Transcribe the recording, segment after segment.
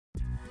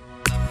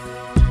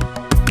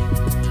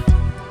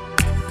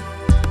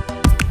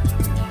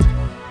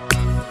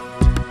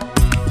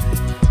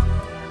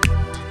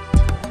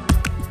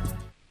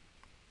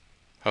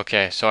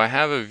Okay, so I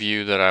have a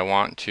view that I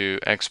want to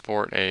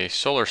export a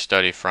solar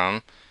study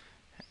from,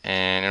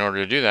 and in order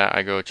to do that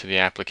I go to the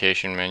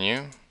application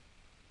menu,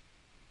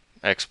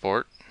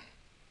 export,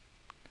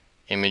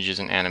 images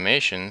and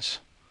animations,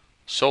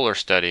 solar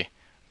study.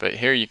 But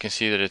here you can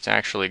see that it's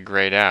actually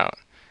grayed out.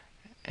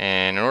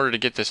 And in order to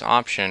get this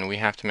option, we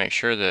have to make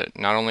sure that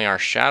not only our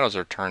shadows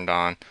are turned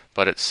on,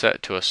 but it's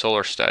set to a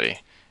solar study.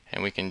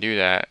 And we can do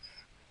that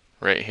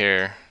right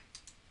here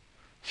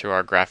through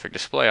our graphic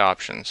display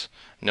options.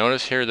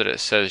 Notice here that it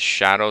says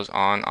shadows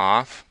on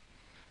off.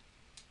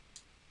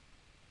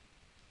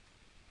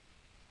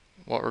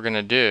 What we're going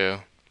to do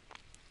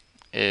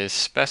is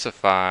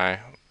specify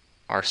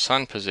our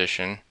sun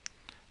position,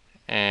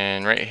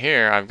 and right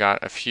here I've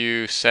got a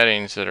few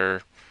settings that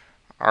are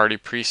already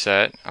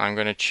preset. I'm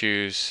going to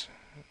choose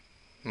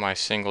my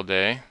single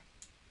day,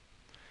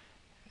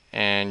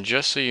 and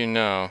just so you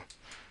know,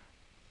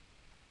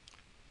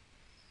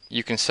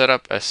 you can set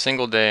up a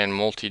single day and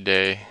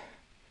multi-day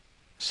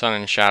sun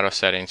and shadow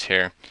settings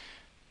here,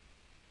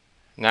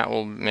 and that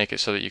will make it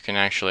so that you can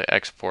actually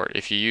export.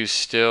 If you use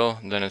still,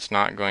 then it's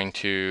not going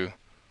to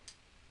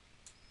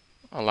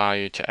allow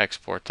you to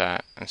export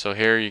that. And so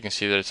here you can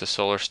see that it's a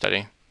solar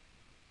study.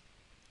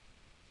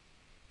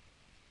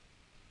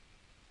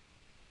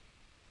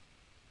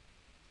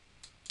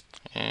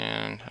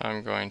 And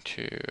I'm going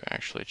to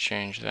actually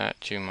change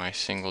that to my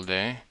single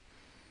day.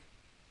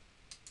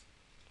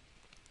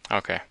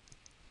 Okay.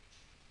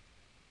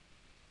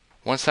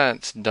 Once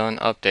that's done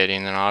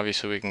updating, then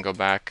obviously we can go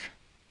back,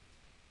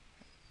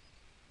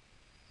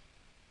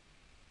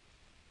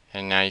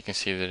 and now you can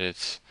see that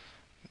it's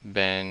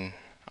been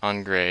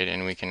ungrayed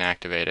and we can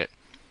activate it.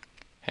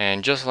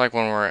 And just like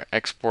when we're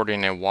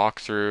exporting a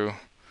walkthrough,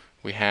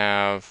 we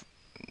have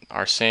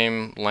our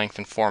same length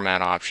and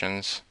format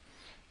options,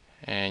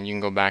 and you can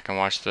go back and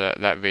watch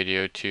that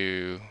video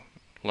to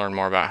learn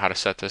more about how to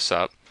set this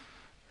up.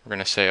 We're going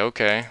to say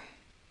OK,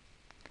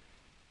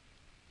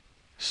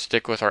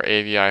 stick with our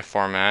AVI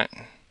format,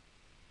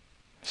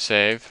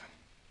 save,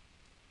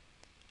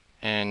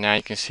 and now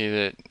you can see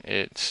that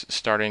it's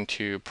starting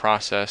to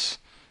process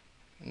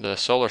the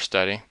solar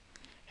study,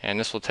 and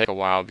this will take a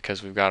while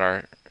because we've got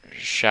our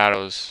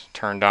shadows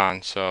turned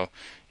on, so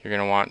you're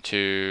going to want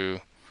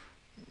to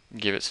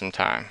give it some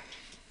time.